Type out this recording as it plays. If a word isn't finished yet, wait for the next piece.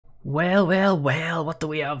Well, well, well, what do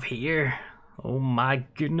we have here? Oh my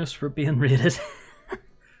goodness, we're being rated.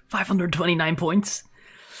 529 points.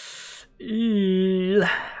 I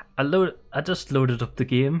just loaded up the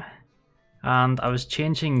game and I was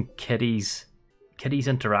changing Kitty's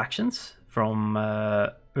interactions from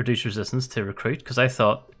reduce resistance to recruit because I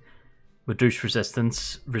thought reduce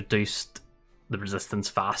resistance reduced the resistance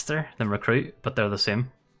faster than recruit, but they're the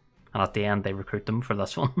same. And at the end they recruit them for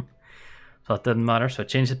this one. So it didn't matter, so I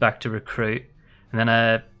changed it back to recruit. And then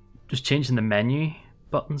I just changing the menu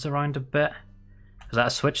buttons around a bit. Because I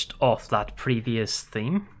switched off that previous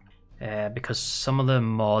theme. Because some of the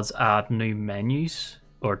mods add new menus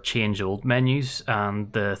or change old menus,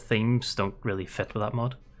 and the themes don't really fit with that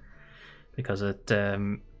mod. Because it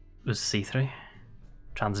was see-through.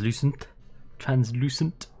 Translucent.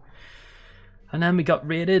 And then we got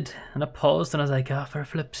raided, and I paused and I was like, ah, for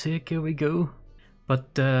flip's sake, here we go.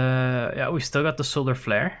 But yeah, we still got the solar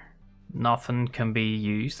flare. Nothing can be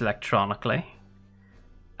used electronically.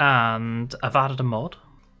 And I've added a mod.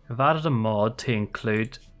 I've added a mod to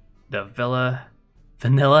include the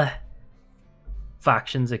vanilla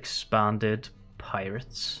factions expanded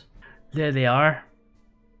pirates. There they are.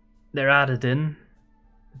 They're added in.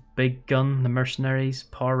 The big gun, the mercenaries,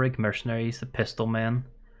 power rig mercenaries, the pistol men.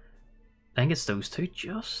 I think it's those two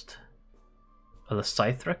just. Or the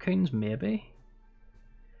scythe raccoons, maybe.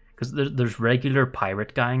 Because there's regular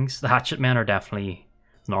pirate gangs. The hatchet men are definitely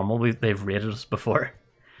normal. They've raided us before.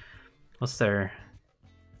 What's their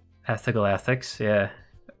ethical ethics? Yeah,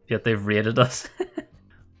 yet they've raided us.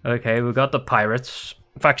 Okay, we got the pirates.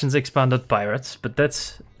 Factions expanded pirates. But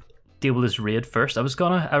let's deal with this raid first.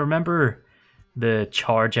 I remember the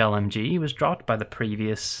charge LMG was dropped by the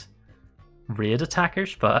previous raid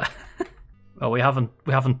attackers, but well, we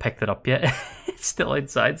haven't picked it up yet. It's still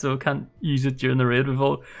outside, so we can't use it during the raid.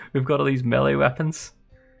 We've got all these melee weapons.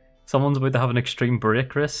 Someone's about to have an extreme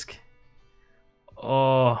break risk.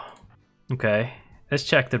 Oh, okay. Let's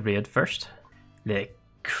check the raid first. The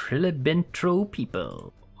Krillibintro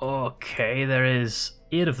people. Okay, there is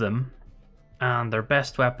 8 of them, and their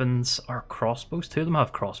best weapons are crossbows. 2 of them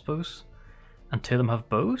have crossbows, and 2 of them have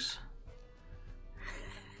bows.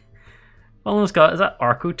 Almost got, is that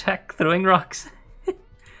Archotech throwing rocks?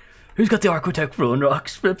 Who's got the Archotech throwing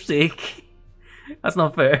rocks, for flip's sake? That's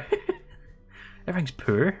not fair. Everything's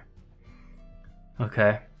poor.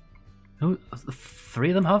 Okay. Oh, 3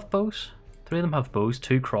 of them have bows? 3 of them have bows,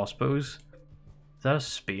 2 crossbows. Is that a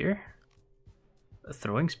spear? A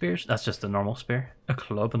throwing spears? That's just a normal spear. A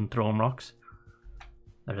club and throwing rocks.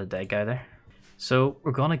 There's a dead guy there. So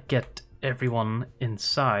we're gonna get everyone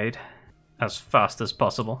inside as fast as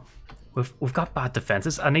possible. We've got bad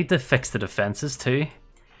defenses. I need to fix the defenses too,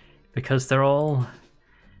 because they're all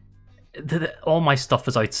my stuff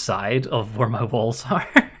is outside of where my walls are,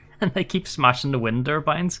 and they keep smashing the wind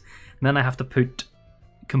turbines. And then I have to put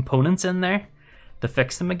components in there to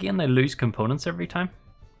fix them again. They lose components every time.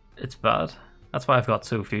 It's bad. That's why I've got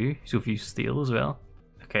so few steel as well.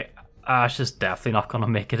 Okay, Ash is definitely not gonna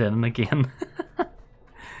make it in again.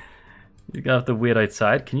 You're gonna have to wait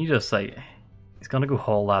outside. Can you just like? He's gonna go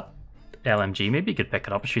haul that LMG. Maybe you could pick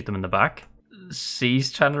it up and shoot them in the back.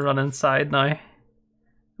 C's trying to run inside now.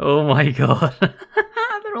 Oh my god.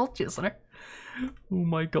 They're all chasing her. Oh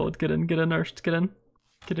my god, get in, Erst, get in.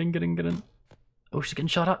 Get in. Oh, she's getting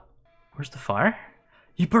shot at. Where's the fire?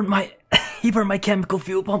 You burnt my chemical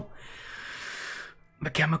fuel pump. My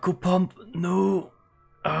chemical pump, no.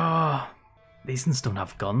 These things don't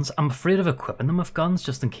have guns. I'm afraid of equipping them with guns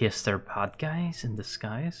just in case they're bad guys in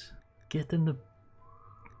disguise. Get in the...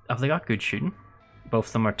 Have they got good shooting? Both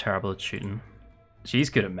of them are terrible at shooting. She's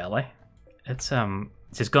good at melee. It's gonna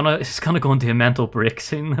go into a mental break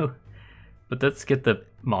soon though. But let's get the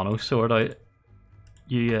mono sword out.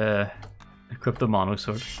 You equip the mono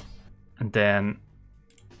sword. And then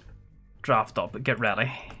draft up, get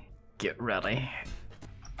ready.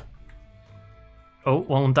 Oh,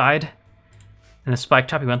 one of them died. In a spike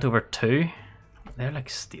trap he went over 2. They're like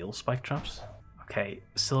steel spike traps. Okay,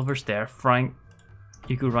 Silver's there. Frank,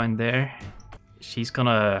 you go around there. She's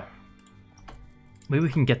gonna... Maybe we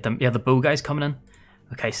can get them... Yeah, the bow guy's coming in.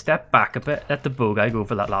 Okay, step back a bit. Let the bow guy go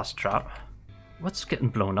over that last trap. What's getting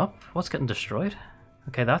blown up? What's getting destroyed?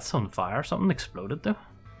 Okay, that's on fire. Something exploded though.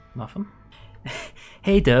 Nothing.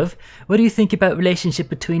 Hey Dove, what do you think about relationship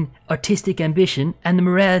between artistic ambition and the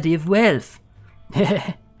morality of wealth?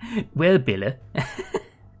 Well, Billa.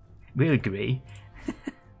 We'll agree.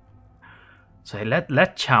 So let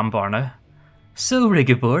Chambar now. So,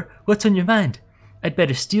 Rigobor, what's on your mind? I'd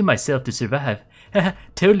better steal myself to survive.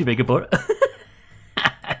 Totally, Rigobor.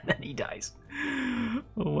 And then he dies.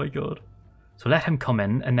 Oh my god. So let him come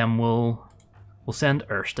in, and then we'll send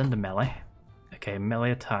Erst into melee. Okay,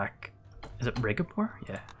 melee attack. Is it Rigabor?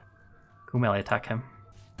 Yeah. Go melee attack him.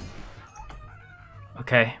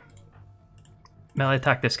 Okay. Melee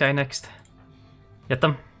attack this guy next. Get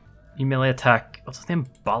them. You melee attack. What's his name?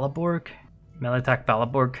 Balaborg? Melee attack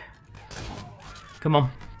Balaborg. Come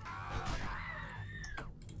on.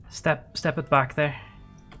 Step it back there.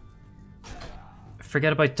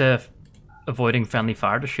 Forget about avoiding friendly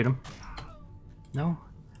fire to shoot him. No?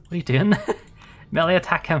 What are you doing? Melee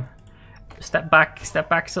attack him. Step back,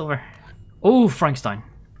 Silver. Oh, Frankstein.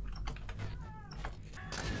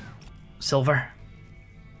 Silver.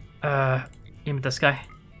 Aim at this guy.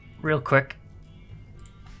 Real quick.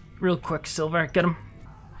 Real quick, Silver. Get him.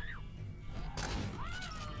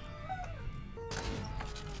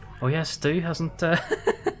 Oh yeah, Stu hasn't...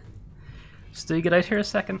 Stu, get out here a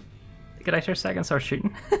second. Get out here a second, start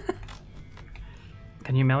shooting.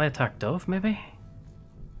 Can you melee attack Dove, maybe?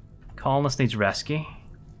 Colonist needs rescue.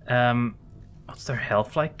 What's their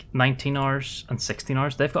health like? 19 hours and 16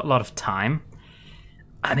 hours. They've got a lot of time.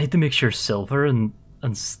 I need to make sure Silver and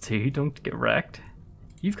Stu don't get wrecked.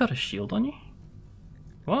 You've got a shield on you?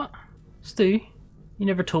 What? Stu? You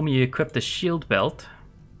never told me you equipped a shield belt.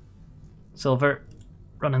 Silver,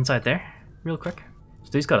 run inside there, real quick.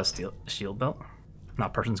 Stu's got a shield belt. And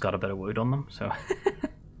that person's got a bit of wood on them, so...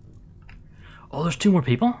 Oh, there's 2 more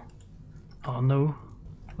people? Oh no.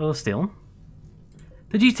 Will they steal him?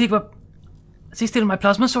 Did you take what? Is he stealing my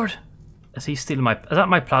plasma sword? Is he stealing my... Is that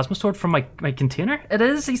my plasma sword from my container? It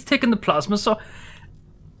is, he's taking the plasma sword.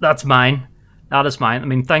 That's mine. That is mine. I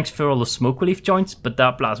mean, thanks for all the smoke relief joints, but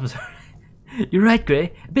that plasma sword... You're right,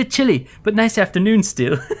 Gray. A bit chilly, but nice afternoon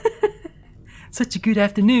still. Such a good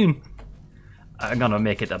afternoon. I'm gonna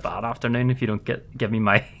make it a bad afternoon if you don't give me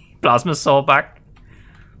my plasma saw back.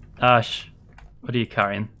 Ash, what are you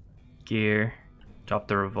carrying? Gear. Drop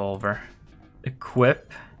the revolver.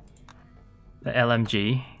 Equip the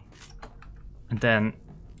LMG. And then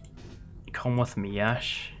come with me,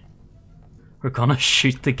 Ash. We're gonna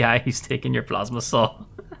shoot the guy who's taking your plasma saw.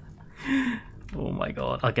 Oh my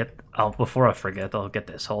god. Before I forget, I'll get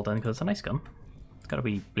this hauled in because it's a nice gun. It's got a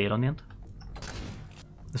wee blade on the end.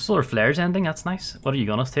 The solar flare's ending, that's nice. What are you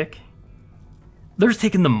gonna take? They're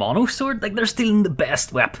taking the mono sword? Like, they're stealing the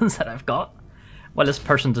best weapons that I've got. While this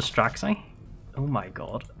person distracts me. Oh my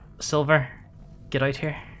god. Silver, get out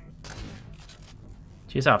here.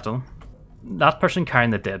 Chase after them. That person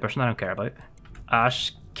carrying the dead person I don't care about.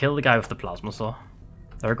 Ash, kill the guy with the plasma saw.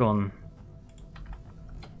 They're going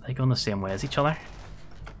the same way as each other.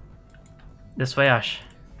 This way, Ash.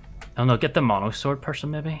 Oh no, get the mono sword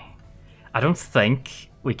person maybe. I don't think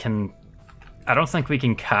we can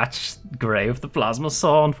catch Grey with the plasma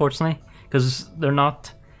saw, unfortunately, because they're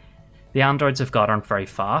not. The androids I've got aren't very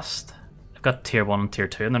fast. I've got tier 1 and tier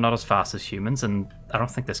 2, and they're not as fast as humans. And I don't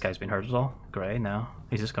think this guy's been hurt at all. Grey, no,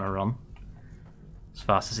 he's just gonna run as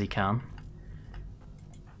fast as he can.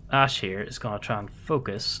 Ash here is gonna try and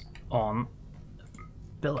focus on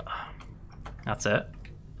Billa. That's it.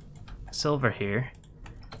 Silver here,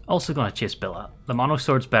 also gonna chase Billa. The mono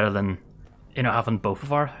sword's better than, you know, having both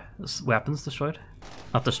of our weapons destroyed.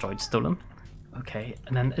 Not destroyed, stolen. Okay,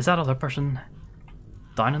 and then is that other person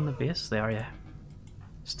down in the base? They are, yeah.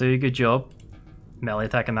 Stu, good job. Melee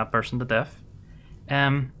attacking that person to death.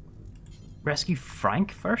 Rescue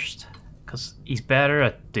Frank first, because he's better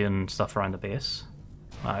at doing stuff around the base.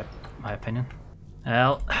 My opinion.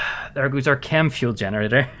 Well, there goes our chem fuel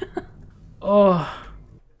generator. Oh.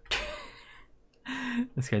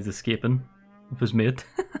 This guy's escaping with his mate.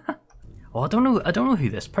 Oh, I don't know who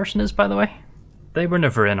this person is, by the way. They were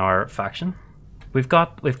never in our faction. We've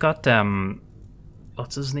got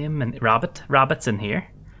what's his name? And Rabbit's in here.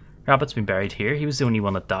 Rabbit's been buried here. He was the only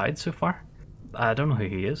one that died so far. I don't know who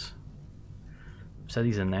he is. Said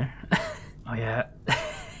he's in there. Oh yeah.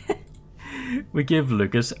 We give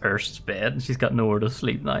Lucas Erst's bed and she's got nowhere to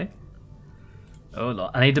sleep now. Oh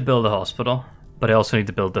Lord. I need to build a hospital, but I also need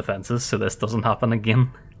to build defenses so this doesn't happen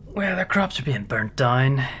again. Well, their crops are being burnt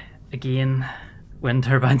down again. Wind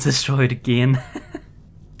turbines destroyed again.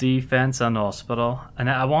 Defense and hospital. And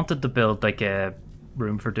I wanted to build like a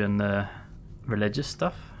room for doing the religious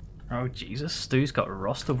stuff. Oh Jesus, Stu's got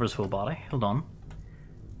rust over his whole body. Hold on.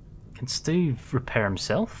 Can Stu repair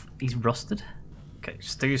himself? He's rusted. Okay,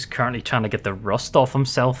 Stu's currently trying to get the rust off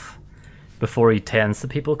himself before he tends to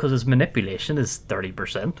people because his manipulation is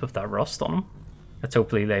 30% with that rust on him. Let's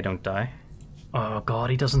hopefully they don't die. Oh god,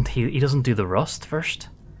 he doesn't do the rust first.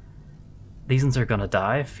 These ones are gonna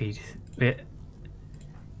die if he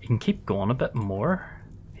can keep going a bit more,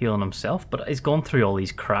 healing himself, but he's gone through all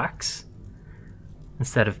these cracks.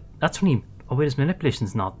 Instead of, that's when he, Oh wait, his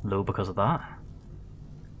manipulation's not low because of that.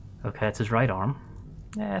 Okay, it's his right arm.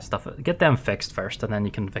 Yeah, stuff it. Get them fixed first, and then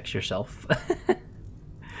you can fix yourself.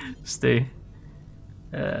 Stu.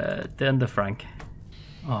 Then the Frank.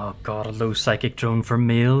 Oh god, a low psychic drone for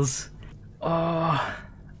males. Oh,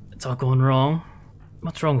 it's all going wrong.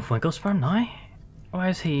 What's wrong with Winklesperm now? Why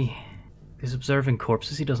is he... He's observing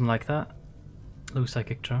corpses, he doesn't like that. Low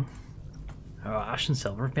psychic drone. Oh, Ash and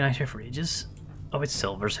Silver have been out here for ages. Oh, it's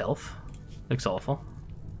Silver's health. Looks awful.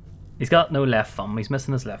 He's got no left thumb, he's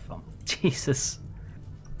missing his left thumb. Jesus.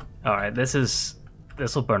 Alright,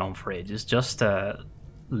 this'll burn on for ages. Just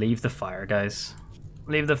leave the fire, guys.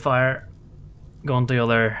 Leave the fire. Go and do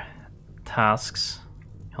other tasks.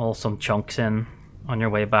 Haul some chunks in on your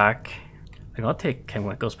way back. I gotta take King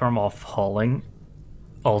Winklesperm off hauling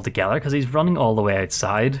altogether because he's running all the way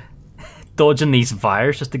outside, dodging these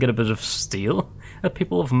fires just to get a bit of steel that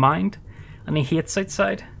people have mined. And he hates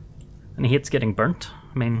outside. And he hates getting burnt.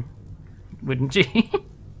 I mean, wouldn't you?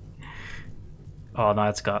 Oh, now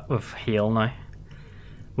it's got with heal now.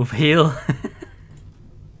 With heal.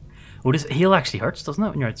 Oh, this heal actually hurts, doesn't it,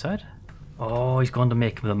 when you're outside? Oh, he's going to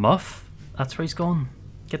make the muff. That's where he's going.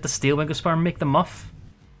 Get the steel Winklesperm, make the muff.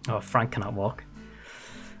 Oh, Frank cannot walk.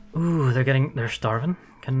 Ooh, they're starving.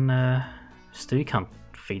 Can Stu can't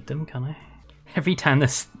feed them, can I? Every time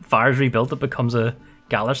this fire's rebuilt, it becomes a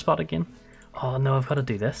galler spot again. Oh no, I've got to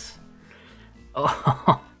do this.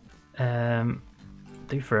 Oh,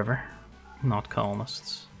 do forever. Not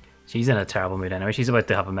colonists. She's in a terrible mood anyway. She's about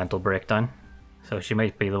to have a mental breakdown, so she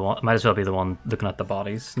might be the one. Might as well be the one looking at the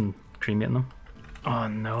bodies and cremating them. Oh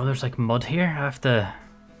no, there's like mud here. I have to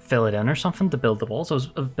fill it in or something to build the walls. I was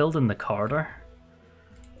building the corridor.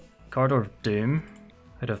 Corridor of Doom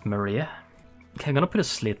out of Maria. Okay, I'm gonna put a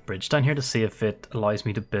slate bridge down here to see if it allows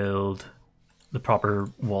me to build the proper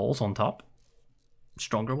walls on top.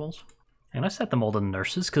 Stronger walls. And I set them all to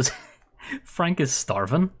nurses because Frank is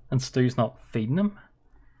starving and Stu's not feeding him.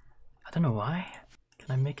 I don't know why.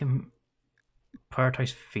 Can I make him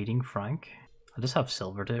prioritize feeding Frank? I'll just have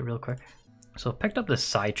Silver do it real quick. So I picked up this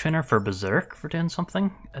side trainer for Berserk for doing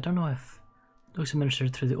something. I don't know if those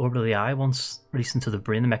administered through the orbit of the eye once released into the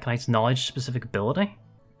brain, the Mechanoids knowledge specific ability.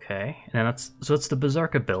 Okay, and then it's the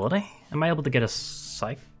Berserk ability. Am I able to get a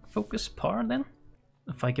psych focus power then?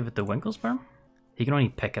 If I give it to Winklesperm? He can only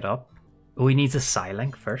pick it up. Oh, he needs a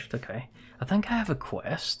Psylink first, okay. I think I have a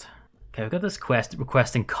quest. Okay, I've got this quest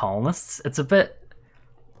requesting colonists. It's a bit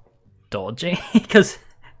dodgy because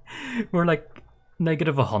we're like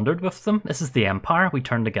negative 100 with them. This is the Empire. We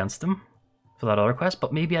turned against them for that other quest,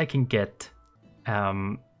 but maybe I can get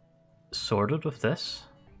sorted with this.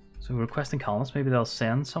 So we're requesting colonists. Maybe they'll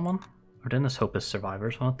send someone. We're doing this Hope as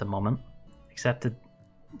Survivors one at the moment. Accepted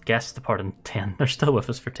guests depart in 10. They're still with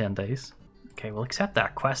us for 10 days. Okay, we'll accept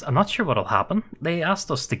that quest. I'm not sure what'll happen. They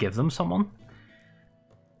asked us to give them someone.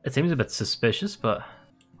 It seems a bit suspicious, but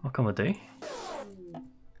what can we do?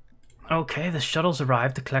 Okay, the shuttle's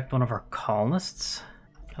arrived to collect one of our colonists.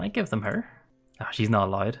 Can I give them her? Ah, she's not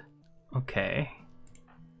allowed. Okay.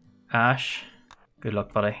 Ash, good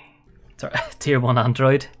luck, buddy. It's our tier 1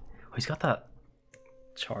 android. Oh, he's got that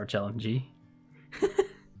charge LMG.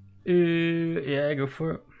 Yeah, go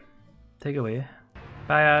for it. Take it away.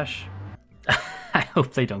 Bye, Ash. I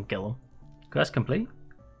hope they don't kill him. Quest complete.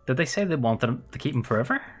 Did they say they wanted him to keep him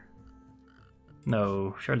forever?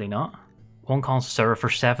 No, surely not. One constant server for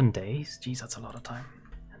 7 days. Jeez, that's a lot of time.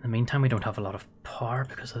 In the meantime, we don't have a lot of power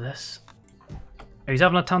because of this. He's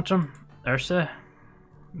having a tantrum. Ursa,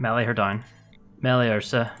 melee her down. Melee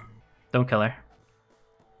Ursa. Don't kill her.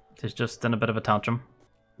 She's just in a bit of a tantrum.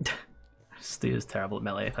 Stu is terrible at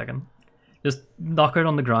melee attacking. Just knock her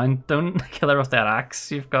on the ground. Don't kill her with that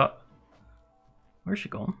axe you've got. Where's she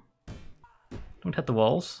going? Don't hit the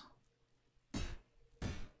walls.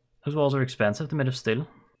 Those walls are expensive. They're made of steel.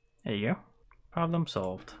 There you go. Problem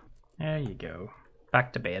solved. There you go.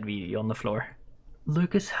 Back to bed, VE on the floor.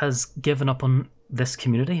 Lucas has given up on this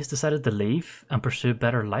community. He's decided to leave and pursue a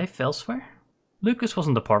better life elsewhere. Lucas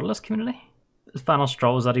wasn't a part of this community. His final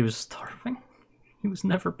straw was that he was starving. He was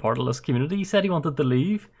never part of this community. He said he wanted to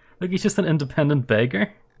leave. Like, he's just an independent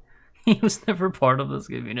beggar. He was never part of this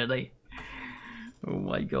community. Oh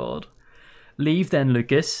my god. Leave then,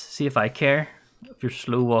 Lucas. See if I care. If you're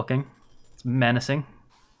slow walking. It's menacing.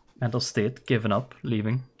 Mental state. Giving up.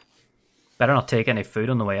 Leaving. Better not take any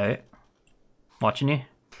food on the way out. Watching you.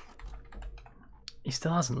 He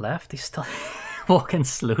still hasn't left. He's still walking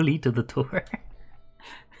slowly to the door.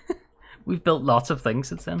 We've built lots of things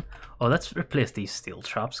since then. Oh, let's replace these steel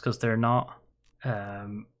traps because they're not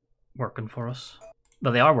working for us.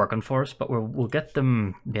 Well, they are working for us, but we'll get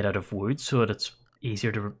them made out of wood so that it's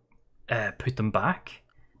easier to put them back.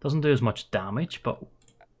 Doesn't do as much damage, but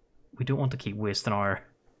we don't want to keep wasting our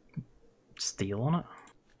steel on it.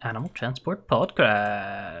 Animal transport pod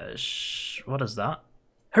crash. What is that?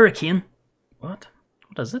 Hurricane. What?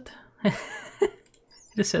 What is it? It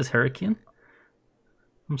just says hurricane.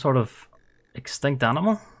 Some sort of extinct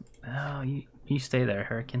animal. Oh, you stay there,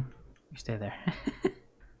 hurricane. You stay there.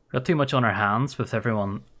 Got too much on our hands with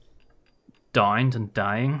everyone downed and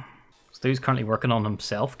dying. Stu's currently working on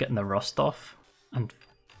himself, getting the rust off. And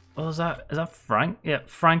what was that? Is that Frank? Yeah,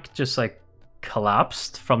 Frank just like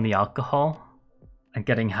collapsed from the alcohol and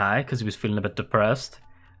getting high because he was feeling a bit depressed.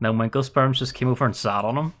 And then Winklesperms just came over and sat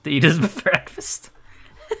on him to eat his breakfast.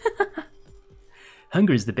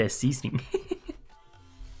 Hunger is the best seasoning.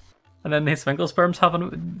 And then his Winklesperms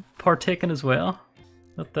haven't partaken as well.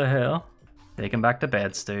 What the hell? Take him back to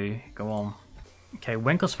bed, Stu. Go on. Okay,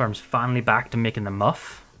 Winklesperm's finally back to making the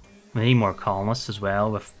muff. We need more colonists as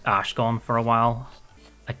well, with Ash gone for a while.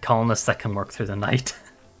 A colonist that can work through the night.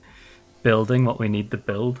 Building what we need to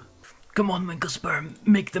build. Come on, Winklesperm,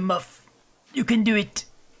 make the muff. You can do it.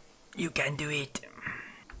 You can do it.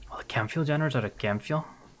 Well, the chem fuel generator's out of chem fuel.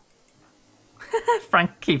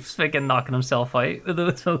 Frank keeps freaking knocking himself out with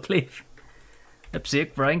the smoke leaf.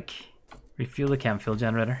 Lipstick, Frank. Refuel the chem fuel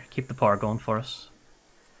generator. Keep the power going for us.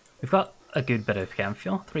 We've got a good bit of chem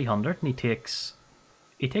fuel, 300, and he takes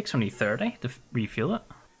only 30 to refuel it.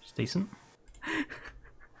 It's decent.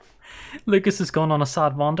 Lucas has gone on a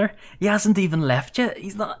sad wander. He hasn't even left yet.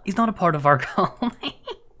 He's not a part of our colony.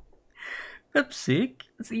 Lipstick.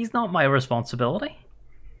 He's not my responsibility.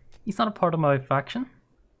 He's not a part of my faction.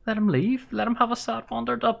 Let him leave. Let him have a sad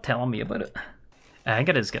wander. Stop telling me about it. I think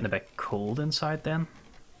it is getting a bit cold inside then.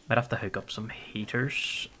 Might have to hook up some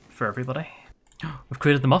heaters for everybody. We've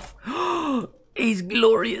created the muff. He's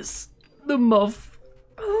glorious. The muff.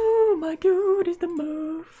 Oh my god, he's the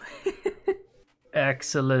muff.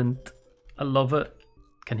 Excellent. I love it.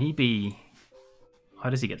 Can he be... How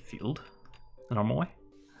does he get fueled? The normal way?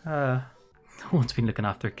 No one's been looking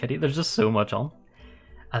after Kitty. There's just so much on.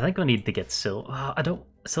 I think we need to get Silver.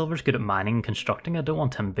 Silver's good at mining and constructing. I don't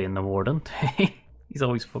want him being the warden. He's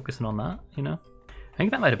always focusing on that, you know. I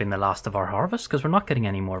think that might have been the last of our harvest because we're not getting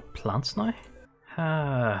any more plants now.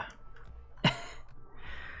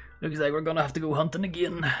 Looks like we're gonna have to go hunting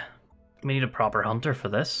again. We need a proper hunter for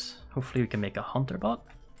this. Hopefully we can make a hunter bot.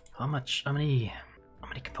 How many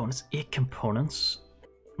components? 8 components.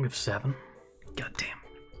 We have 7. God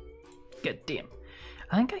damn.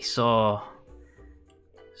 I think I saw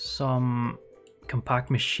some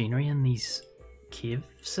compact machinery in these cave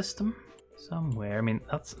system somewhere. I mean,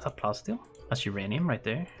 that's a plasteel. That's uranium right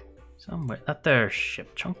there. Somewhere. That there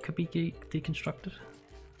ship chunk could be deconstructed.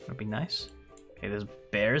 That'd be nice. Okay, this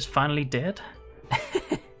bear is finally dead.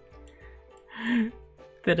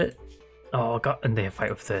 Did it? Oh, got in the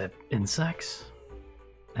fight with the insects.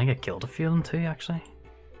 I think I killed a few of them too, actually.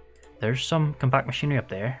 There's some compact machinery up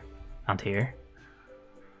there. And here.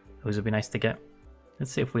 Those would be nice to get.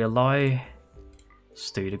 Let's see if we allow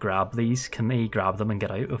Stu to grab these. Can he grab them and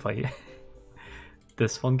get out without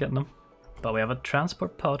this one getting them? But we have a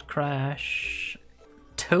transport pod crash.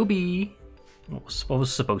 Toby! What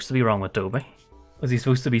was supposed to be wrong with Toby? Was he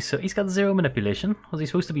supposed to be so... He's got 0 manipulation. Was he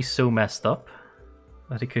supposed to be so messed up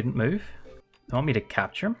that he couldn't move? You want me to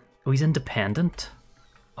capture him? Oh, he's independent.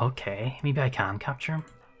 Okay, maybe I can capture him.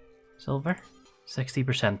 Silver.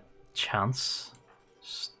 60% chance.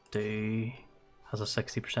 Stu has a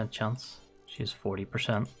 60% chance. She has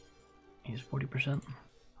 40%. He has 40%.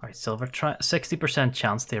 Alright, Silver. 60%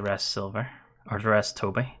 chance to arrest Silver. Or to arrest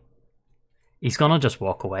Toby. He's gonna just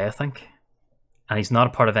walk away, I think. And he's not a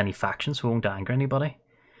part of any faction, so we won't anger anybody.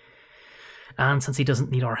 And since he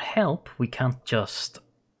doesn't need our help, we can't just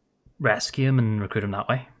rescue him and recruit him that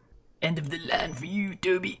way. End of the line for you,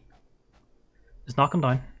 Toby. Just knock him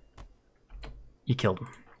down. You killed him.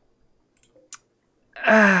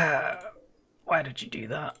 Why did you do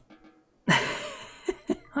that?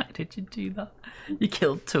 Why did you do that? You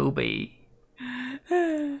killed Toby.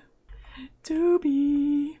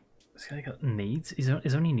 Toby. This guy got needs.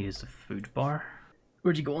 His only need is the food bar.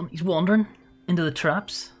 Where'd you going? He's wandering into the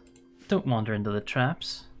traps. Don't wander into the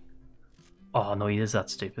traps. Oh no, he is that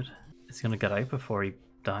stupid. Is he gonna get out before he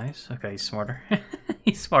dies? Okay, he's smarter.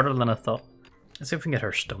 He's smarter than I thought. Let's see if we can get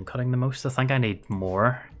her stone cutting the most. I think I need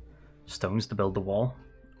more stones to build the wall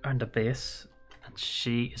around the base. And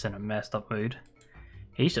she is in a messed up mood.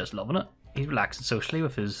 He's just loving it. He's relaxing socially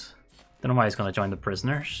with his... Don't know why he's gonna join the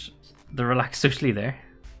prisoners. They're relaxed socially there.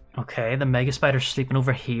 Okay, the mega spider's sleeping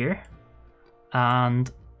over here. And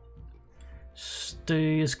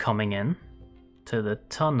Stu is coming in to the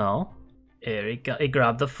tunnel. Here he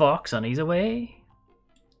grabbed the fox and he's away.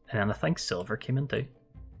 And then I think Silver came in too.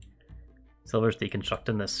 Silver's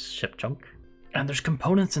deconstructing this ship chunk. And there's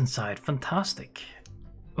components inside. Fantastic.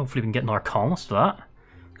 Hopefully we can get another colonist for that.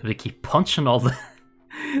 Because we keep punching all the,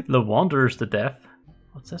 the wanderers to death.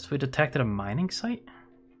 What's this? We detected a mining site?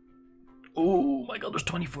 Oh my god, there's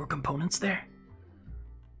 24 components there.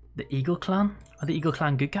 The Eagle Clan? Are the Eagle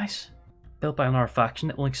Clan good guys? Built by another faction,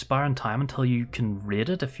 it will expire in time until you can raid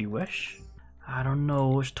it if you wish. I don't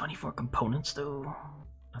know, there's 24 components though.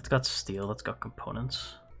 That's got steel, that's got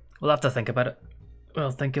components. We'll have to think about it.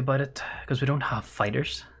 We'll think about it, because we don't have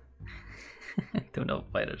fighters. Don't have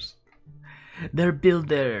fighters. They're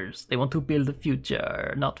builders. They want to build the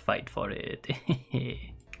future, not fight for it.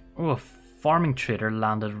 Oh, a farming trader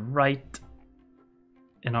landed right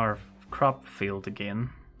in our crop field again,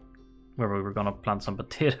 where we were going to plant some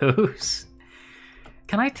potatoes.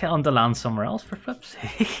 Can I tell him to land somewhere else for flip's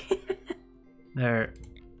sake?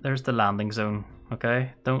 There's the landing zone,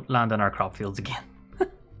 okay? Don't land in our crop fields again.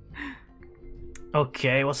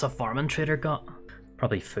 Okay, what's the farming trader got?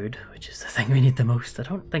 Probably food, which is the thing we need the most. I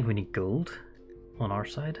don't think we need gold on our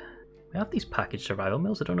side. We have these packaged survival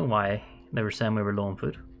meals. I don't know why they were saying we were low on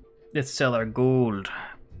food. Let's sell our gold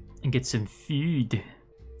and get some food.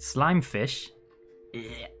 Slime fish.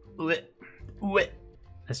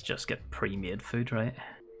 Let's just get pre-made food, right?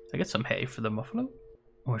 I get some hay for the buffalo?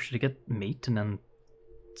 Or should I get meat and then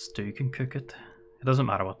Stu can cook it? It doesn't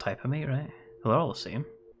matter what type of meat, right? Well, they're all the same.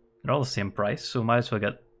 They're all the same price, so might as well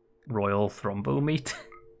get royal thrombo meat.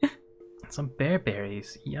 Some bear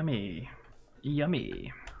berries. Yummy.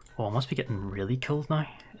 Yummy. Oh, I must be getting really cold now.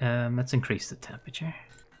 Let's increase the temperature.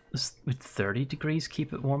 With 30 degrees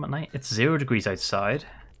keep it warm at night. It's 0 degrees outside.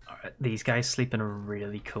 Alright, these guys sleep in a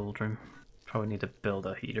really cold room. Probably need to build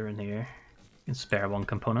a heater in here. You can spare one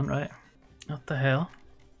component, right? What the hell?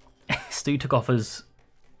 Stu took off his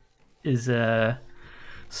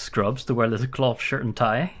scrubs to wear this cloth shirt and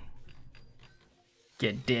tie.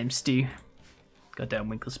 Goddamn Stu. Goddamn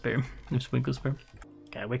Winklespear. There's Winklespear.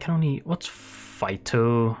 Okay, we can only... What's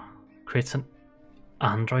Phyto? Creates an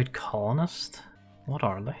android colonist? What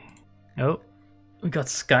are they? Oh, we got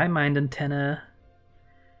Sky Mind antenna.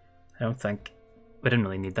 I don't think... We didn't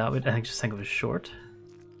really need that. I just think it was short.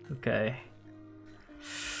 Okay.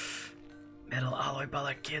 Metal alloy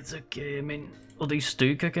ballot kids. Okay, I mean, we'll do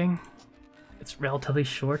stew cooking. It's relatively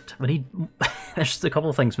short. We need... There's a couple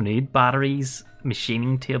of things we need. Batteries,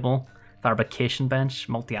 machining table, fabrication bench,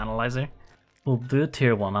 multi-analyzer. We'll do a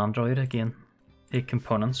tier 1 android again. 8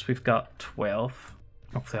 components. We've got 12.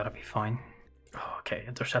 Hopefully that'll be fine. Okay,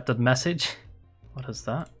 intercepted message. What is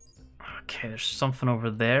that? Okay, there's something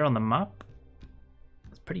over there on the map.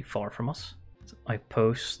 It's pretty far from us. I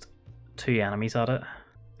post 2 enemies at it.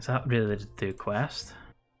 Is that related to the quest?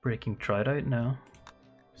 Breaking trout out? No.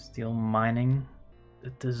 Steel mining.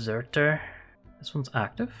 The deserter. This one's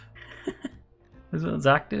active. This one's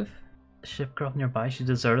active. Ship girl nearby. She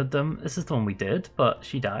deserted them. This is the one we did, but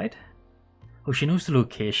she died. Oh, she knows the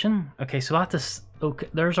location. Okay, so at this... Okay,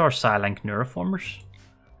 there's our Psylink neuroformers.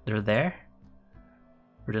 They're there.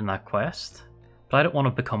 We're doing that quest. But I don't want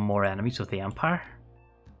to become more enemies with the Empire.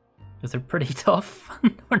 Because they're pretty tough.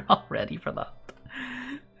 We're not ready for that.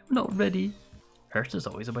 I'm not ready. Ursa's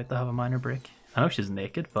always about to have a minor break. I know she's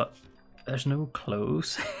naked, but there's no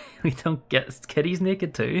clothes. We don't get... Kitty's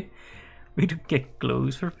naked too. We don't get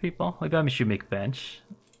clothes for people. Maybe I should make a bench.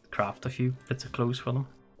 Craft a few bits of clothes for them.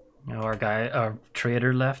 You know, our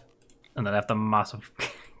trader left. And they left a massive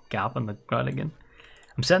gap in the ground again.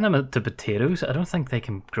 I'm setting them to potatoes. I don't think they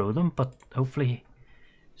can grow them, but hopefully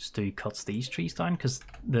Stu cuts these trees down because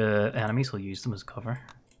the enemies will use them as cover.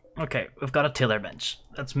 Okay, we've got a tiller bench.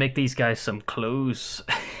 Let's make these guys some clothes.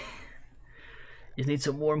 You need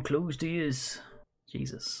some warm clothes to use.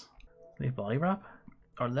 Jesus. Maybe body wrap?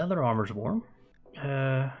 Our leather armor's warm.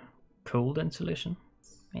 Cold insulation.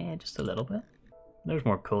 Yeah, just a little bit. There's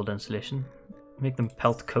more cold insulation. Make them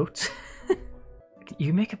pelt coats.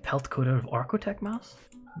 You make a pelt coat out of Archotech mass?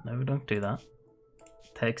 No, don't do that.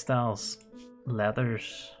 Textiles,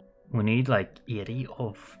 leathers. We need like 80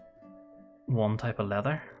 of one type of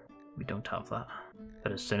leather. We don't have that.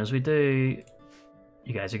 But as soon as we do,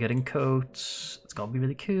 you guys are getting coats. It's gonna be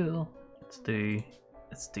really cool. Let's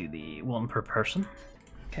do the one per person.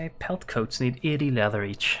 Okay, pelt coats need 80 leather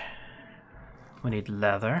each. We need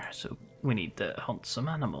leather, so we need to hunt some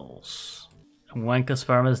animals.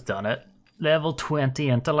 Winkelsperm has done it. Level 20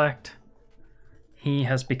 intellect. He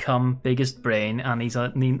has become biggest brain and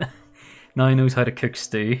now he knows how to cook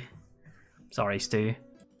stew. Sorry, Stu.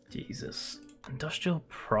 Jesus. Industrial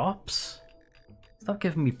props? Stop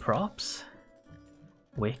giving me props.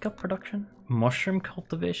 Wake up production, mushroom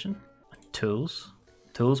cultivation, tools.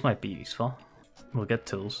 Tools might be useful. We'll get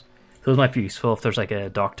tools. Tools might be useful if there's like a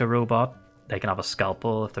doctor robot. They can have a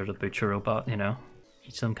scalpel if there's a butcher robot, you know.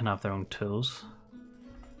 Each of them can have their own tools.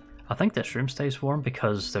 I think this room stays warm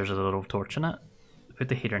because there's a little torch in it. Put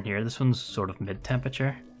the heater in here. This one's sort of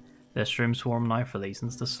mid-temperature. This room's warm now for these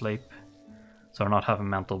ones to sleep. So we're not having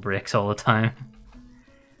mental breaks all the time.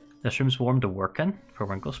 This room's warm to work in for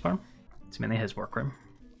Winklesperm. It's mainly his workroom.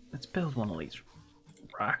 Let's build one of these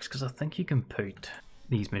racks because I think you can put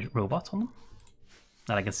these robots on them.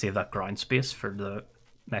 And I can save that ground space for the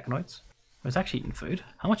Mechanoids. I was actually eating food.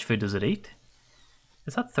 How much food does it eat?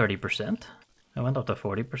 Is that 30%? I went up to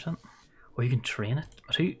 40%. Oh, you can train it.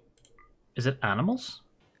 But who? Is it animals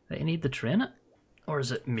that you need to train it? Or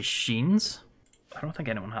is it machines? I don't think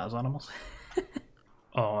anyone has animals.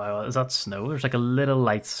 Oh, is that snow? There's like a little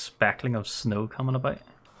light speckling of snow coming about.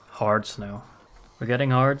 Hard snow. We're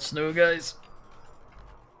getting hard snow, guys.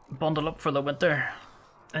 Bundle up for the winter.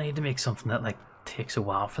 I need to make something that like takes a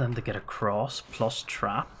while for them to get across, plus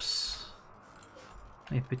traps.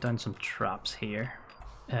 Let me put down some traps here.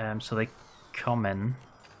 So they come in,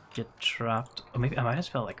 get trapped. Or maybe I might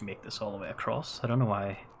as well like make this all the way across. I don't know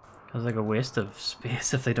why. It's like a waste of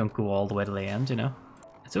space if they don't go all the way to the end, you know.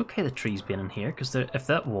 It's okay the trees being in here because if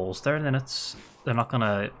that wall's there, then they're not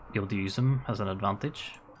gonna be able to use them as an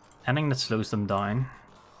advantage. Anything that slows them down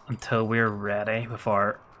until we're ready with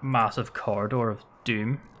our massive corridor of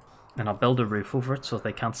doom. And I'll build a roof over it so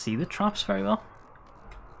they can't see the traps very well.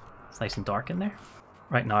 It's nice and dark in there.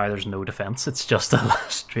 Right now there's no defense, it's just a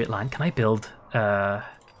straight line. Can I build... Oh,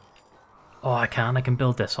 I can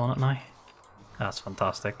build this on it now. That's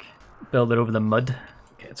fantastic. Build it over the mud.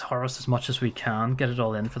 Okay, let's harvest as much as we can, get it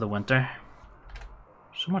all in for the winter.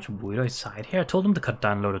 So much wood outside here. I told them to cut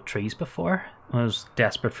down a load of trees before. I was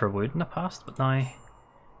desperate for wood in the past, but now...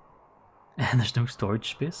 And there's no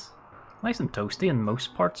storage space. Nice and toasty in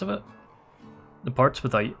most parts of it. The parts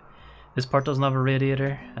without... This part doesn't have a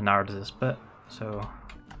radiator, and neither does this bit, so...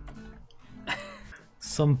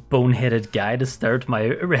 Some boneheaded guy disturbed my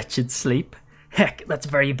wretched sleep. Heck, that's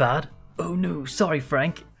very bad. Oh no, sorry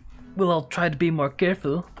Frank. Well, I'll try to be more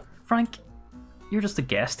careful. Frank, you're just a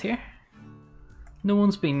guest here. No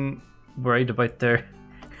one's been worried about their...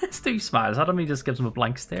 Stu smiles at him, he just gives him a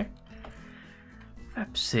blank stare. For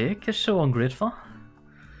F's sake, you're so ungrateful.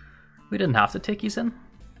 We didn't have to take you in.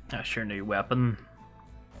 Oh, sure, new weapon.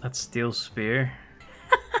 That steel spear.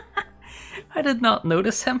 I did not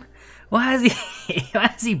notice him. Why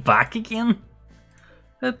is he back again?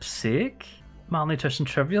 F's sake. Malnutrition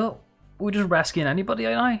trivial. We're just rescuing anybody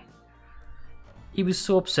now. He was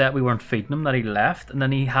so upset we weren't feeding him that he left, and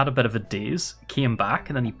then he had a bit of a daze, came back,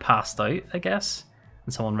 and then he passed out, I guess,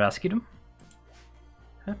 and someone rescued him.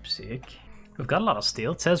 F's sake. We've got a lot of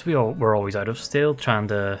steel. It says we're always out of steel trying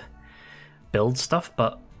to build stuff,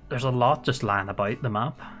 but there's a lot just lying about the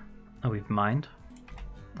map that we've mined.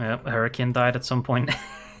 Yep, a hurricane died at some point.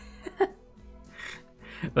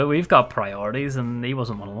 But we've got priorities, and he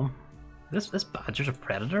wasn't one of them. This badger's a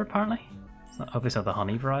predator, apparently. It's not, obviously not the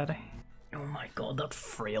honey variety. Oh my god, that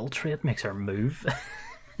frail trait makes her move.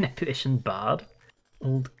 Manipulation bad.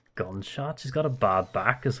 Old gunshot. She's got a bad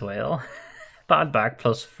back as well. Bad back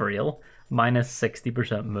plus frail. Minus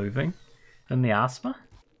 60% moving. And the asthma.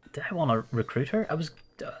 Did I want to recruit her?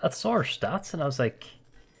 I saw her stats and I was like,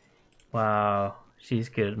 wow, she's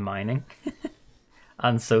good at mining.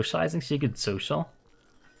 And socializing. She could social.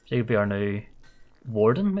 She could be our new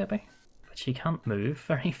warden, maybe. But she can't move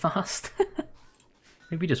very fast.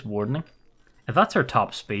 Maybe just wardening. If that's her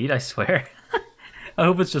top speed, I swear. I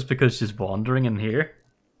hope it's just because she's wandering in here.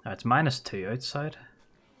 It's -2 outside.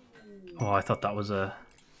 Oh, I thought that was a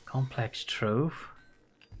complex trove.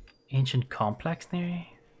 Ancient complex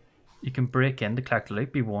theory. You can break in to collect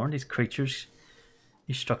loot. Be warned, these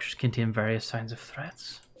structures contain various signs of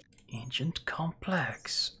threats. Ancient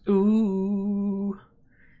complex. Ooh.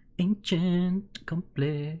 Ancient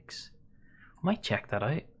complex. I might check that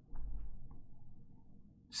out.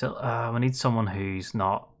 So, we need someone who's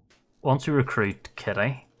not... Once we recruit Kitty,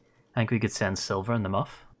 I think we could send Silver in the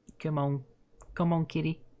muff. Come on,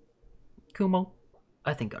 Kitty. Come on.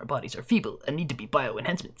 I think our bodies are feeble and need to be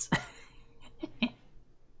bio-enhancements.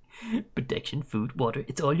 Protection, food, water,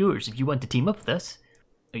 it's all yours if you want to team up with us.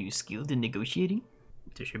 Are you skilled in negotiating?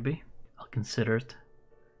 There should be. I'll consider it.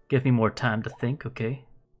 Give me more time to think, okay?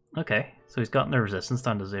 Okay, so he's gotten the resistance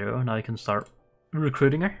down to 0. Now he can start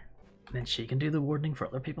recruiting her. Then she can do the wardening for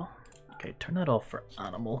other people. Okay, turn that off for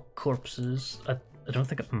animal corpses. I don't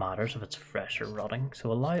think it matters if it's fresh or rotting.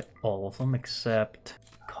 So allow all of them except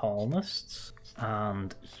colonists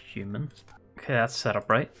and human. Okay, that's set up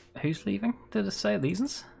right. Who's leaving? Did it say these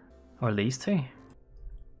ones? Or these two?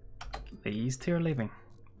 These two are leaving.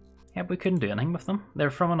 Yeah, we couldn't do anything with them.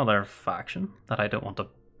 They're from another faction that I don't want to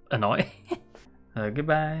annoy.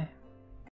 Goodbye.